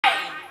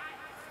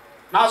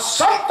నా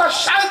సొంత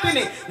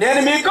శాంతిని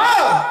నేను మీకు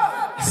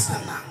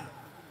ఇస్తున్నాను.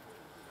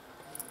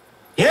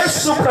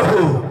 యేసు ప్రభు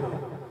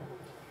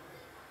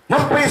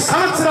 30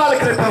 సంవత్సరాల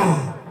క్రితం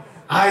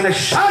ఆయన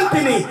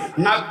శాంతిని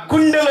నా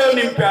గుండెలో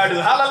నింపాడు.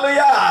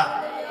 హల్లెలూయా.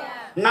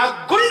 నా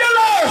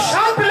గుండెలో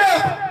శాంతి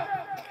లేదు.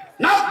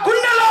 నా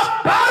గుండెలో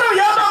భారం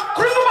ఏదో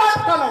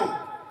కృంగుబాటుతనం,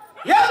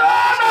 ఏదో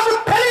నాకు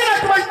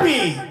తెలియనటువంటి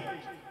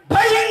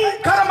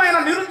భయంకరమైన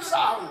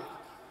నిరుత్సాహం.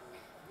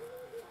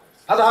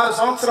 16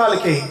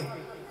 సంవత్సరాలకి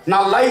నా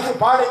లైఫ్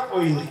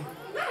పాడైపోయింది.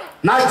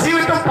 నా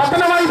జీవితం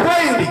పతనం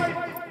అయిపోయింది.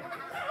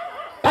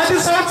 10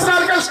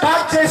 సంవత్సరాలుగా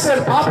స్టార్ట్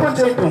చేశాను పాపం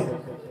చేయటం,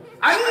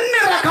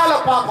 అన్ని రకాల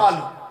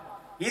పాపాలు.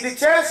 ఇది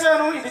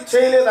చేశాను, ఇది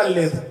చేయలేదని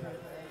లేదు.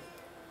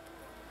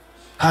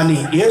 కానీ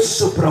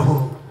యేసు ప్రభు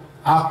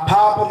ఆ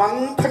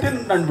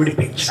పాపమంతటిని నన్ను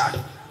విడిపించాడు.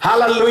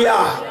 హల్లెలూయా.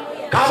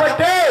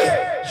 కాబట్టి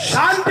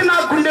శాంతి నా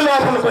గుండె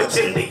లోపలికి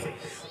వచ్చింది.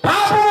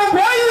 పాపము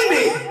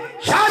పోయింది,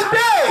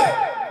 శాంతి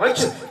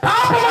వచ్చి.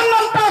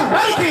 పాపమన్నంత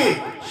వరకు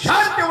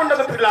శాంతి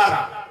ఉండదు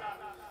పిల్లారా.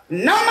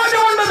 నెమ్మది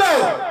ఉండదు,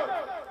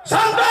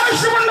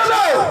 సంతోషం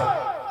ఉండదు,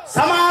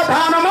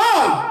 సమాధానము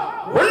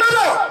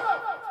ఉండదు.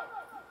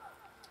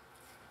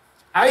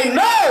 I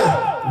know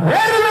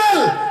very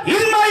well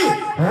in my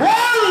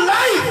whole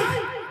life.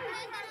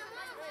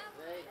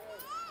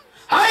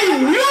 I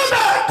knew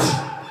that.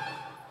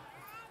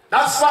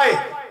 That's why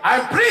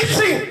I'm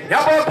preaching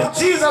about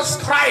Jesus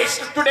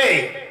Christ today.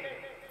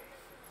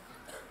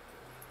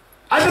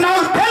 అది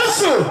నాకు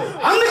తెలుసు.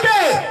 అందుకే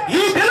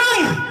ఈ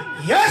దినం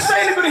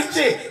యేసయ్యని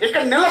గురించి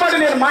ఇక్కడ నిలబడి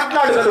నేను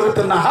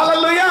మాట్లాడగలుగుతున్నా.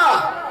 హల్లెలూయా.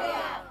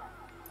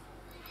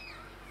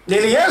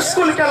 నేను ఏ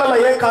స్కూల్కి వెళ్ళాలా,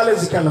 ఏ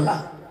కాలేజీకి వెళ్ళాలా,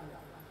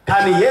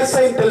 కానీ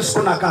యేసయ్యని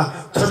తెలుసుకున్నాక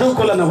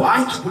చదువుకోవాలని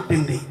వాంఛ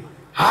పుట్టింది,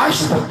 ఆశ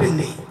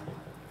పుట్టింది.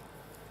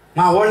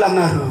 మా వాళ్ళు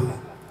అన్నారు,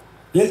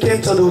 ఇంకేం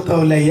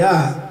చదువుతావులే అయ్యా,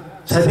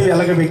 చదివి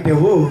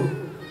ఎలగబెట్టావు,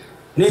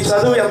 నీ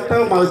చదువు ఎంతో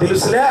మాకు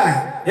తెలుసులే.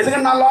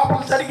 ఎందుకంటే నా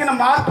లోపల జరిగిన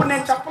మార్పు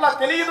నేను చెప్పాలా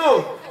తెలియదు,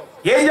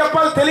 ఏం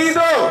చెప్పాలో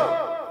తెలియదు.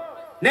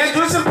 నేను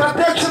చూసిన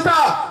ప్రత్యక్షత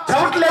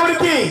చవట్లు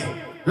ఎవరికి,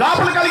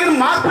 లోపల కలిగిన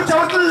మార్పు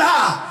చవట్లా.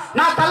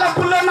 నా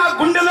తలపుల్లో, నా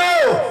గుండెలో,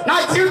 నా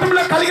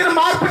జీవితంలో కలిగిన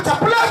మార్పు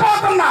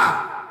చెప్పలేకపోతున్నా.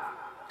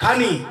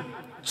 కానీ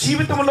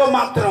జీవితంలో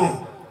మాత్రం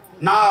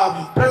నా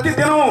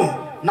ప్రతిదినం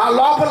నా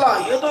లోపల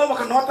ఏదో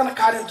ఒక నూతన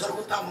కార్యం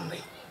జరుగుతూ ఉంది.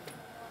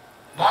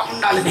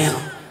 బాగుండాలి, నేను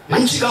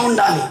మంచిగా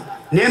ఉండాలి,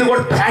 నేను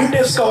కూడా ప్యాంట్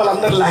వేసుకోవాలి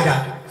అందరిలాగా,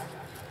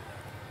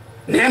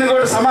 నేను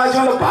కూడా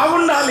సమాజంలో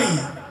బాగుండాలి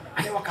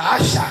అని ఒక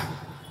ఆశ.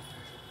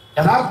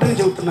 యథార్థం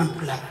చెబుతున్నాను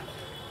పిల్లరా.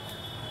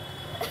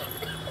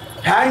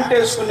 ప్యాంట్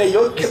వేసుకునే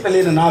యోగ్యత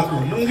లేని నాకు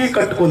లుంగి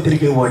కట్టుకొని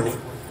తిరిగేవాడిని.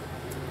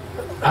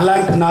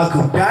 అలాంటి నాకు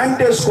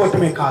ప్యాంట్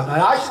వేసుకోవటమే కాదు,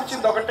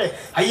 ఆశించింది ఒకటే,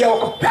 అయ్యా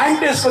ఒక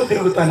ప్యాంట్ వేసుకొని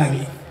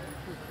తిరుగుతానని.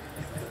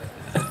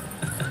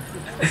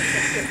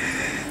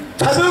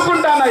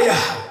 చదువుకుంటానయ్యా.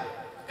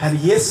 కానీ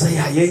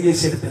యేసయ్య ఏం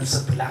చేసేది తెలుసా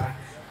పిల్లారా?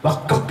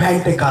 ఒక్క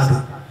ప్యాంటే కాదు,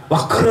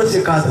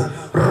 ఒక్కరోజే కాదు,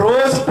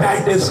 రోజు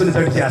ప్యాంట్ వేసుకుని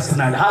తడి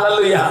చేస్తున్నాడు.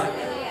 హల్లెలూయా.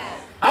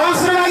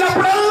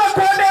 అవసరమైనప్పుడల్లా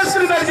కోట్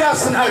వేసుకుని తడి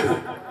చేస్తున్నాడు.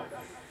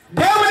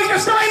 దేవునికి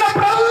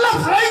ఇష్టమైనప్పుడల్లా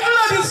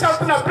ఫ్లైట్లో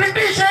తీసుకెళ్తున్నాడు.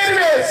 బ్రిటిష్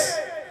ఎయిర్వేస్,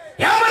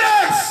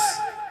 ఎమిరేట్స్,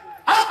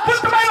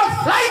 అద్భుతమైన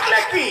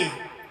ఫ్లైట్లకి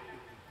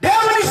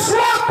దేవుని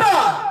సువార్త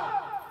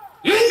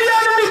ఇండియా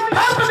నుండి,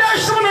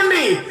 భారతదేశం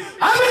నుండి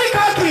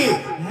అమెరికాకి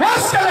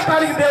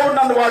మోసుకెళ్ళటానికి దేవుడు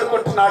నన్ను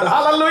వాడుకుంటున్నాడు.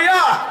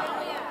 హల్లెలూయా.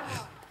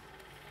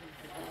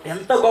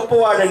 ఎంత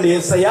గొప్పవాడండి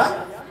యేసయ్య.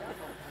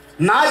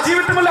 నా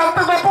జీవితంలో ఎంత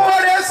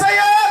గొప్పవాడు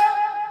యేసయ్య.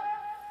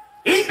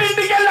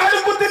 ఇంటింటికి వెళ్ళి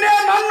అడుగు తినే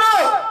నన్ను,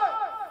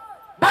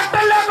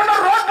 బట్టలు లేకుండా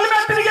రోడ్ల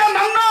మీద తిరిగే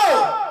నన్ను,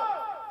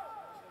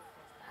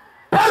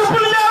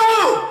 పరుపులు లేవు,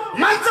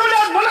 మంచం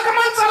లేదు, నులక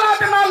మంచం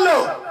లాంటి నాళ్ళు,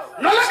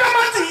 నులక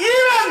మంచం,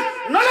 ఈవెన్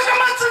నులక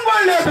మంచం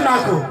కూడా లేదు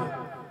నాకు.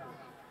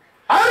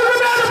 అడుగు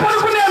మీద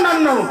పడుకునే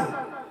నన్ను,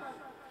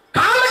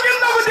 కాళ్ళ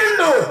కింద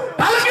తిండు,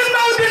 తల కింద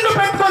తిండు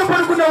పెట్టుకొని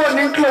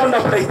పడుకునేవాడిని ఇంట్లో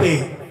ఉన్నప్పుడైతే.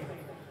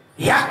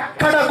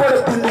 ఎక్కడ కూడా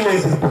తిండి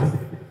లేదు,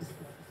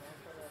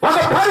 ఒక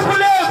పరుపు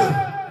లేదు,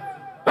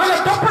 ఒక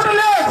దుప్పటి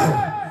లేదు,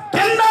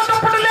 కింద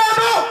దుప్పటి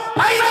లేదు,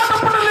 పైన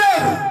దుప్పటి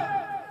లేదు.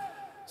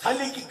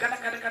 చలికి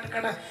గడగడ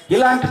గడగడ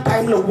ఇలాంటి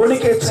టైంలో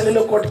వణికే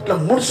చలిలో కూడా ఇట్లా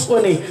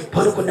ముడుచుకొని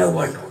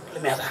పడుకునేవాళ్ళు రోడ్ల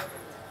మీద.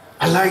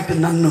 అలాంటి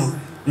నన్ను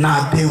నా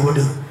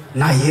దేవుడు,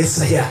 నా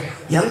యేసయ్య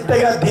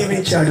ఎంతగా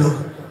దీవించాడు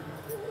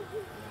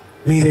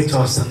మీరే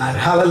చూస్తున్నారు.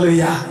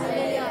 హల్లెలూయా.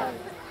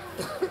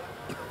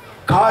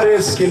 కారు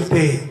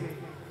వేసుకెళ్తే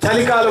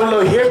చలికాలంలో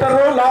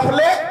హీటరు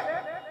లోపలే,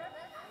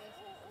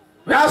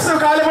 వేసవి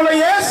కాలంలో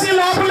ఏసీ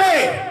లోపలే.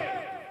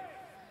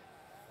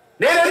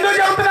 నేను ఎందుకు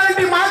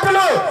చెబుతున్నానంటే ఈ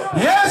మాటలు,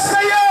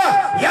 యేసయ్య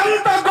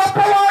ఎంత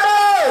గొప్పవాడు,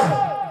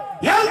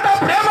 ఎంత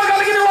ప్రేమ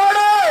కలిగిన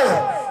వాడు,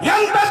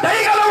 ఎంత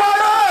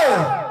దయగలవాడు,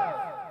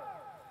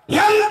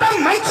 ఎంత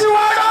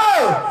మంచివాడు,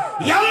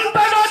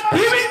 ఎంతగా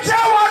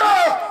దీవించేవాడు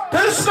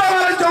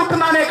తెలుసుకోవాలని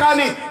చెబుతున్నానే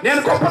కానీ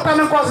నేను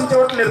గొప్పతనం కోసం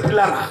చెప్పట్లేదు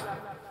పిల్లరా.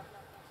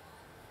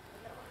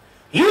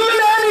 ఇల్లు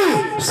లేని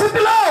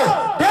స్థితిలో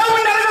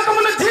దేవుడిని ఎరగక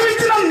ముందు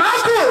జీవించిన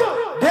నాకు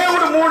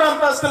దేవుడు 3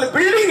 అంతస్తుల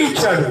బిల్డింగ్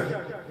ఇచ్చాడు.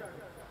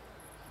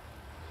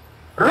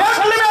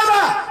 రోడ్ల మీద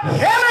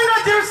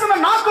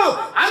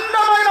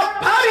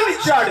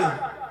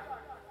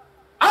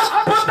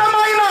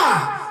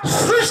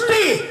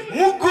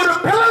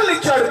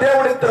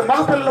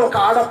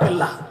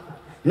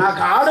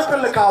నాకు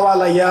ఆడపిల్ల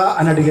కావాలయ్యా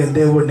అని అడిగాను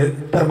దేవుడిని,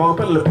 ఇద్దరు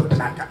మగపిల్లలు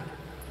పుట్టినాక.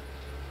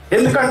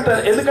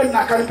 ఎందుకంటే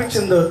నాకు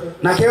అనిపించిందో,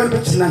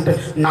 నాకేమనిపించింది అంటే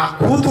నా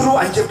కూతురు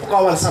అని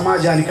చెప్పుకోవాలి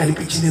సమాజానికి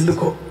అనిపించింది.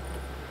 ఎందుకో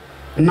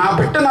నా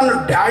బిడ్డ నన్ను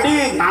డాడీ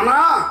నానా,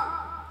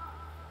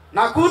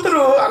 నా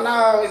కూతురు, నా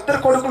ఇద్దరు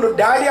కొడుకులు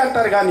డాడీ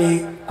అంటారు కానీ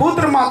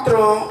కూతురు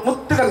మాత్రం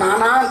ముద్దుగా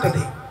నానా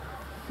అంటది,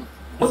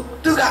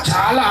 ముద్దుగా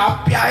చాలా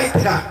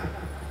ఆప్యాయతగా.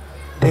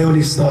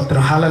 దేవుని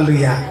స్తోత్రం,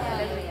 హల్లెలూయా.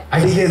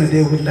 అడిగాను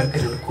దేవుని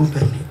దగ్గర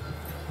కూతుర్ని,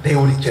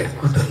 దేవుడిచ్చాడు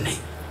కూతుర్ని.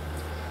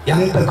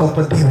 ఎంత గొప్ప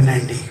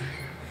దీవెనండి.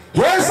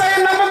 యేసయ్య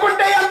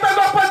నమ్ముకుంటే ఎంత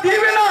గొప్ప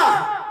దీవెన.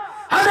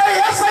 అదే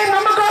యేసయ్య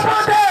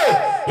నమ్మకపోతే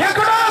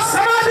ఎక్కడో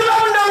సమాధిలో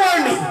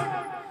ఉండేవాడిని,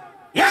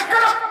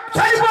 ఎక్కడ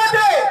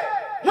చనిపోతే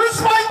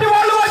మున్సిపాలిటీ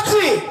వాళ్ళు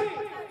వచ్చి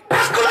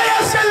ట్రక్కులో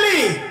వేసుకెళ్ళి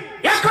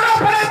ఎక్కడో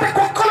పడైతే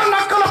కుక్కలు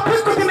నక్కలు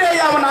పిక్కు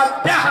తినేయావు నా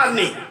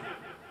దేహాన్ని.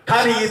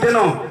 కానీ ఈ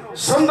దినం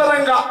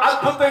సుందరంగా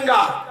అద్భుతంగా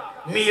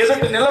మీ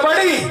ఎదుట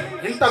నిలబడి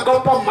ఇంత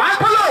గొప్ప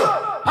మాటలు,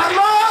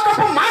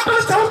 పరలోకపు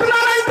మాటలు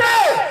చదువుతున్నానంటే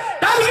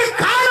దానికి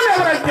కారణం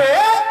ఎవరంటే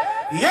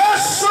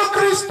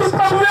యేసుక్రీస్తు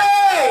ప్రభువే.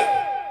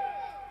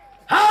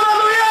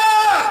 హల్లెలూయా.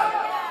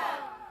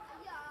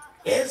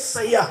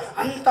 యేసయ్య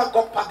అంత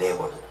గొప్ప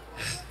దేవుడు.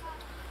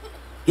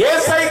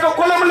 యేసయ్యకు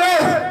కులం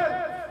లేదు,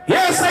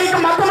 యేసయ్యకు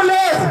మతం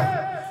లేదు,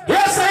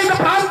 యేసయ్యకు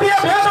ప్రాంతీయ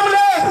భేదం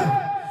లేదు,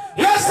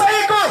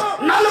 యేసయ్యకు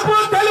నలుపు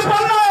తెలుపు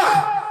అన్న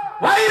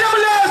వైరం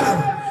లేదు,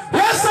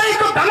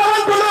 యేసయ్యకు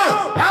ధనవంతులు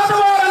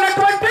పేదవారు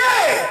అన్నటువంటి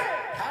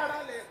తేడా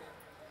లేదు.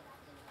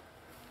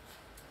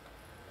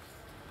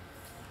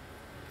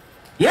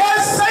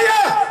 యేసయ్య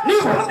నీ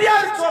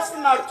హృదయాన్ని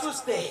చూస్తున్నాడు.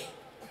 చూస్తే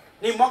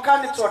నీ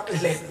ముఖాన్ని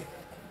చూడట్లేదు.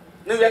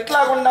 నువ్వు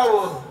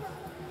ఎట్లాగున్నావు?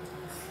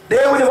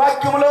 దేవుని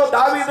వాక్యములో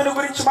దావీదుని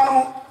గురించి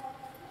మనము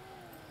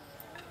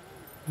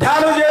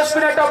ధ్యానం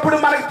చేసుకునేటప్పుడు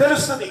మనకు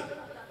తెలుస్తుంది.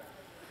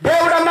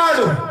 దేవుడు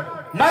అన్నాడు,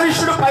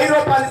 మనుషుడు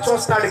పైరూపాన్ని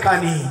చూస్తాడు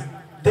కానీ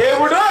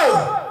దేవుడు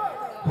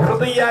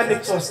హృదయాన్ని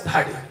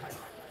చూస్తాడు.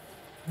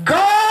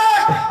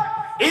 God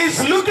is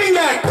looking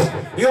at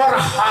your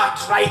heart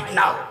right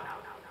now.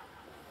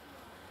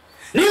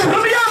 నీ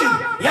హృదయం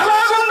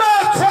ఎలాగుందో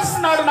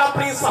చూస్తున్నాడు నా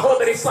ప్రియ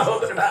సహోదరి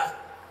సహోదరుడా.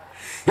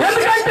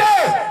 ఎందుకంటే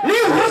నీ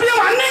హృదయం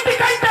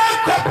అన్నింటికంటే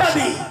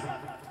గొప్పది.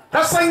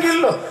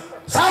 ప్రసంగిల్లో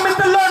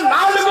సామెతల్లో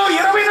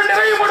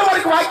 4:20-23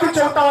 వరకు వాక్యం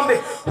చెబుతా ఉంది,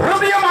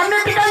 హృదయం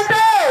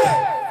అన్నింటికంటే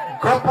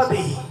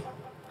గొప్పది.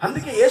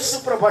 అందుకే యేసు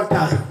ప్రభు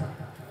అంటారు,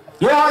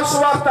 యోహాను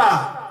సువార్త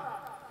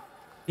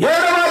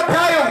 7వ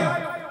అధ్యాయం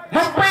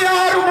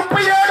 36,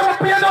 37,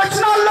 35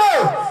 వచనాల్లో,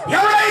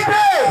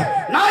 ఎవరైతే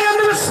నా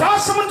యందు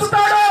విశ్వాసం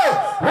ఉంచుతాడో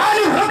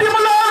వారి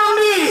హృదయంలో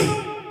నుండి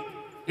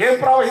ఏం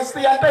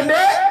ప్రవహిస్తాయి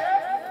అంటే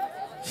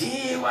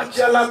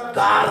జీవజల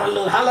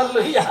ధారలు.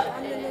 హల్లెలూయా.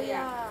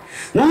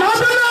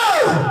 నదులు,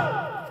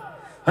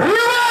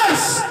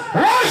 rivers,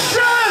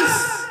 oceans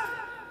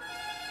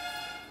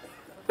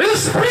will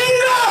spring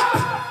up,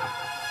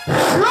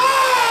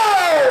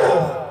 flow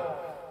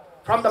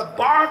from the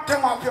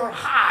bottom of your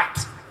heart.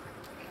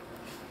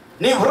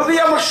 నీ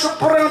హృదయం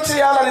శుభ్రం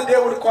చేయాలని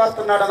దేవుడు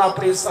కోరుతున్నాడు నా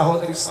ప్రియ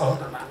సహోదరి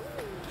సహోదరుడా.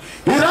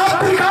 ఈ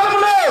రాత్రి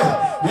కాలంలో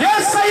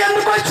యేసయ్య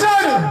ఎందుకు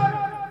వచ్చాడు?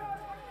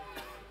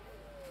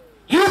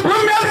 ఈ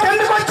భూమి మీదకి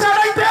ఎందుకు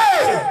వచ్చాడంటే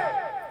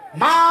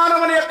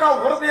మానవుని యొక్క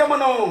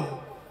హృదయమును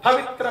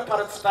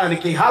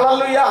పవిత్రపరచడానికి.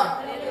 హల్లెలూయా.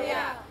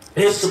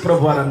 యేసు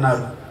ప్రభు వారు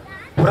అన్నారు,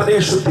 హృదయ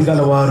శుద్ధి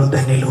గల వారు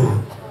ధన్యులు,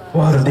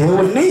 వారు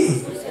దేవుణ్ణి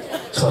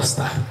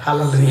చూస్తారు.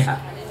 హల్లెలూయా.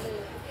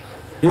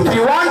 If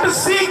you want to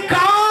see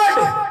God,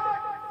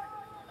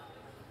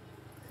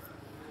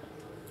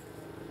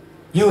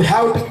 you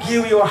have to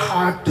give your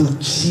heart to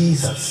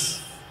Jesus.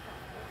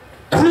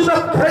 Through the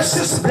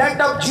precious blood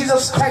of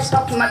Jesus Christ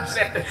of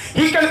Nazareth,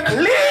 He can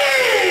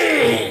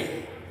clean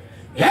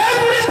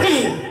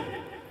everything.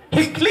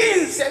 He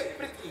cleans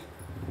everything.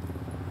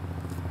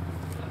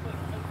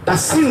 The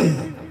sin,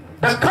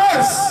 the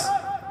curse,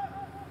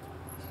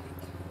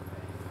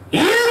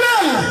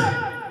 evil,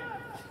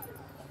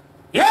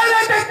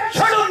 ఏదైతే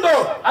చెడు ఉందో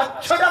ఆ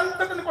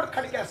చెడంతటిని కూడా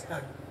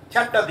కడిగేస్తాడు.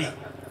 చెడ్డది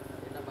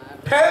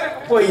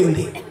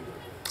పేరుకుపోయింది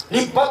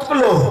నీ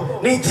బతుకులో,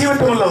 నీ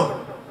జీవితంలో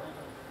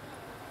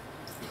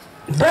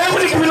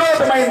దేవునికి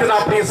విరోధమైంది నా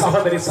ప్రియ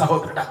సహోదరి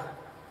సహోదరుడా.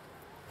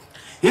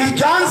 ఈ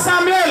జాన్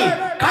సామ్యూయల్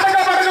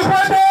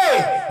కడగబడకపోతే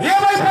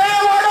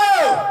ఏమైపోయేవాడు?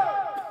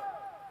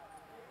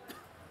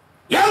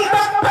 ఎంత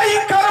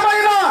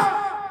భయంకరమైన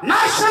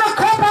నాశన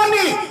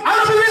కోపాన్ని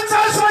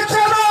అనుభవించాల్సి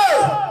వచ్చేదో.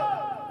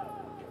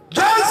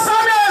 జాన్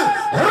సామ్యూయల్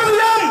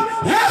హృదయం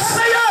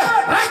యేసయ్య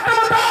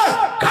రక్తముతో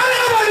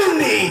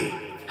కడగబడింది.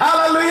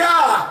 హల్లెలూయా.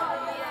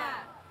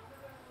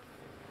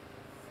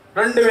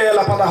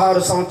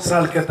 2016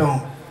 సంవత్సరాల క్రితం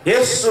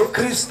యేసు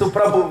క్రీస్తు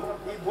ప్రభు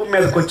ఈ భూమి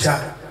మీదకి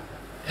వచ్చారు.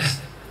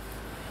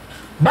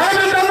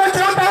 బైబిల్ గ్రంథం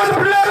చదువుతా ఉంది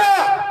పిల్లలు,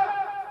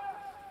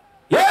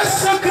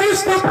 యేసు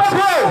క్రీస్తు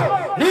ప్రభు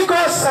నీ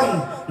కోసం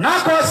నా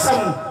కోసం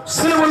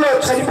సిలువలో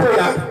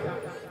చనిపోయాడు,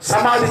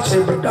 సమాధి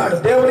చేయబడ్డాడు.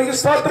 దేవునికి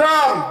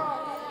స్తోత్రం.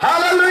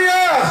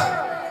 హల్లెలూయా.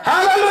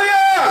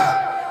 హల్లెలూయా.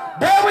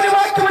 దేవుని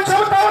వాక్యం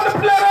చదువుతా ఉంది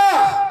పిల్లలు,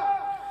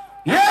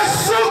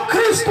 యేసు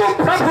క్రీస్తు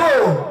ప్రభు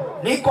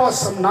నీ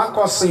కోసం నా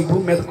కోసం ఈ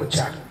భూమి మీదకి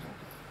వచ్చాడు.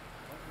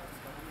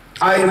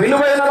 ఆయన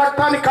విలువైన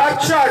రక్తాన్ని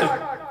కార్చాడు.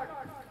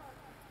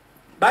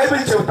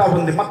 బైబిల్ చెబుతా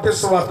ఉంది మత్తయి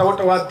సువార్త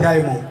 1వ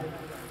అధ్యాయము.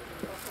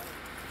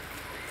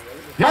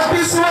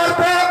 మత్తయి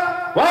సువార్త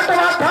 1వ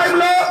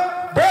అధ్యాయంలో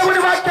దేవుని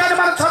వాక్యాన్ని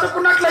మనం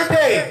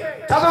చదువుకున్నట్లయితే,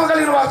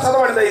 చదవగలిగిన వారు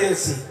చదవండి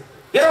దయచేసి.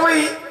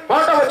 21వ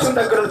వచనం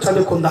దగ్గర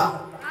చదువుకుందాం.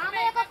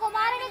 ఆమె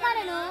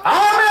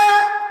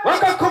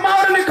ఒక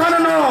కుమారుని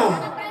కనును,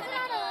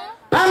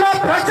 తన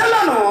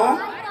ప్రజలను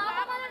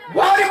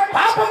వారి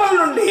పాపముల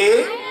నుండి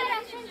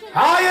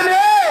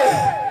ఆయనే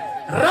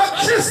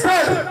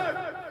రక్షిస్తాడు.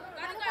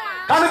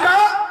 కనుక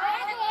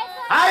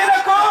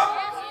ఆయనకు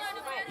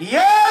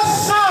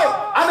యేసు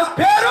అను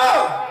పేరు.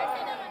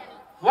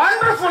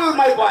 Wonderful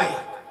my boy.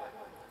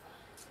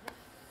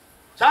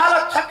 చాలా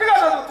చక్కగా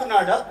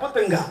చదువుతున్నాడు,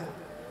 అద్భుతంగా.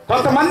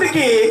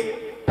 కొంతమందికి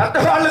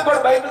పెద్దవాళ్ళకి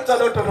కూడా బైబిల్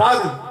చదవటం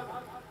రాదు.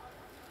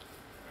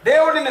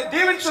 దేవుడిని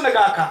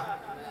దీవించునుగాక.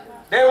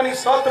 దేవుని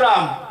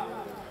స్తోత్రం.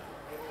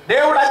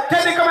 దేవుడు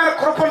అత్యధికమైన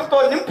కృపలతో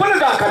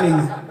నింపునుగాక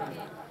నిన్ను.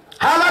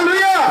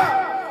 హల్లెలూయా.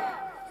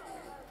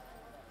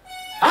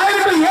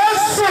 ఆయనకు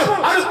యేసు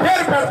అని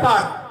పేరు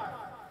పెడతారు.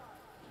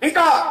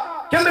 ఇంకా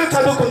కిందకి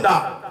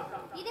చదువుకుందాం.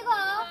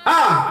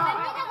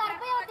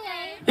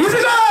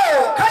 ఇదిగో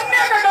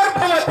కన్యక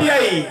గర్భవతి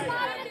అయి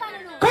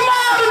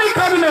కుమారుని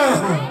కనును,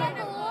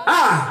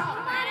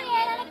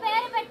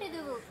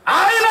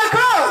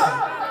 ఆయనకు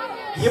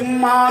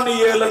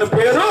ఇమ్మానుయేలును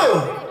పేరు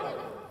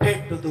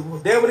పెట్టుదువు.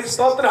 దేవుని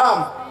స్తోత్రం.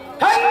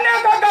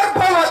 కన్యక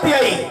గర్భవతి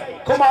అయి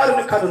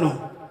కుమారుని కనును.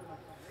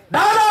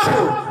 దాదాపు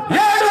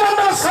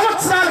 700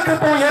 సంవత్సరాల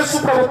క్రితం యేసు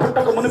ప్రభు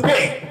పుట్టక మునిపే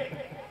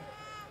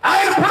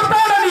ఆయన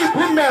పుడతాడని ఈ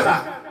భూమి మీద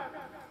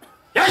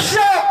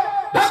యెషయా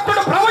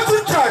భక్తుడు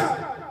ప్రవచించాడు.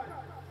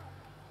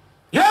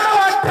 7వ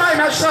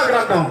అధ్యాయం యెషయా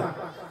గ్రంథం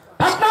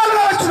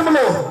 14వ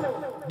వచనంలో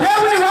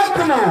దేవుని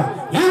వాక్యము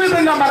ఈ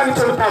విధంగా మనకు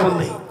చెబుతా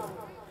ఉంది.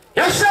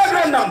 యెషయా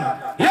గ్రంథం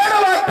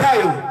 7వ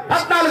అధ్యాయం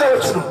 14వ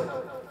వచనం.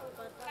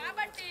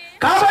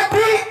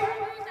 కాబట్టి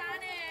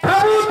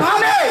ప్రభు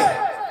తానే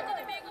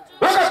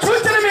ఒక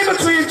సూచన మీకు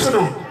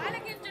చూయించును,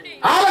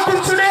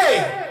 ఆలకించుడే.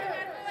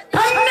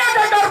 కన్యక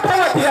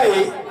గర్భవతి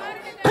అయి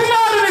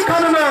కుమారుని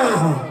కనును,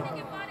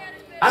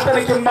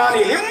 అతనికి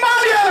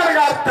ఇమ్మానుయేలు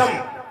అనగా అర్థం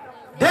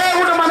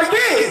దేవుడు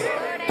మనకి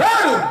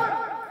తోడు.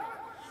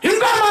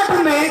 ఇంకో మాట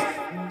ఉంది,